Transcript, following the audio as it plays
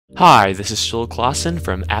Hi, this is Joel Clausen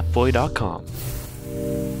from AppboyBlog.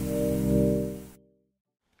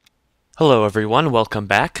 Hello everyone, welcome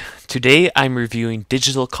back. Today I'm reviewing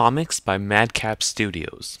digital comics by Madcap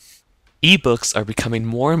Studios. Ebooks are becoming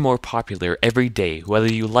more and more popular every day,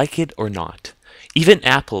 whether you like it or not. Even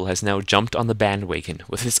Apple has now jumped on the bandwagon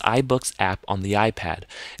with its iBooks app on the iPad,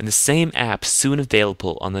 and the same app soon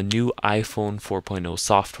available on the new iPhone 4.0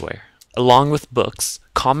 software. Along with books,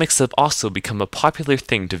 comics have also become a popular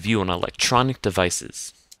thing to view on electronic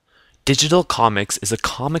devices. Digital Comics is a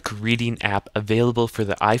comic reading app available for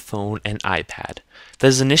the iPhone and iPad. That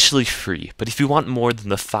is initially free, but if you want more than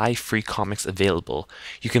the 5 free comics available,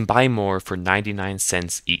 you can buy more for 99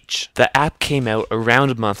 cents each. The app came out around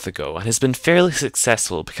a month ago and has been fairly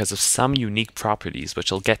successful because of some unique properties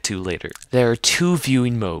which I'll get to later. There are 2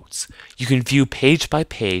 viewing modes. You can view page by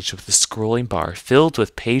page with a scrolling bar filled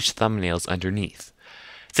with page thumbnails underneath.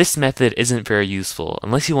 This method isn't very useful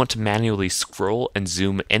unless you want to manually scroll and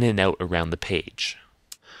zoom in and out around the page.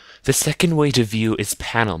 The second way to view is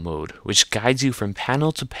panel mode, which guides you from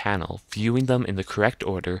panel to panel, viewing them in the correct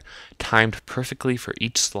order, timed perfectly for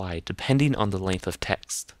each slide depending on the length of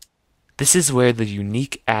text. This is where the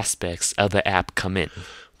unique aspects of the app come in.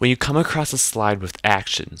 When you come across a slide with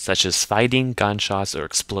action, such as fighting, gunshots, or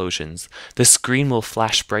explosions, the screen will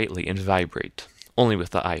flash brightly and vibrate. Only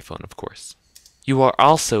with the iPhone, of course. You are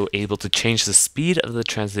also able to change the speed of the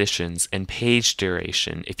transitions and page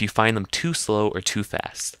duration if you find them too slow or too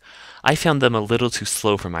fast. I found them a little too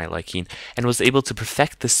slow for my liking and was able to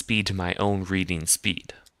perfect the speed to my own reading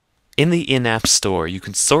speed. In the in-app store, you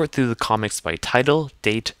can sort through the comics by title,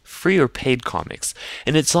 date, free or paid comics,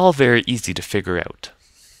 and it's all very easy to figure out.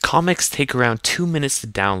 Comics take around 2 minutes to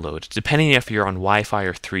download, depending if you're on Wi-Fi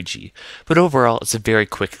or 3G, but overall it's a very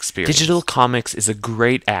quick experience. Digital Comics is a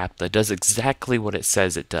great app that does exactly what it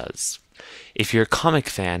says it does. If you're a comic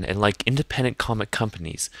fan and like independent comic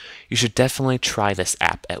companies, you should definitely try this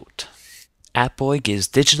app out. Appboy gives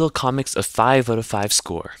Digital Comics a 5 out of 5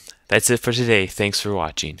 score. That's it for today, thanks for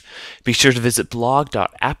watching. Be sure to visit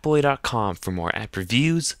blog.appboy.com for more app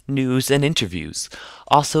reviews, news, and interviews.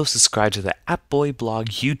 Also subscribe to the AppboyBlog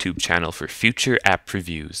YouTube channel for future app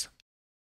reviews.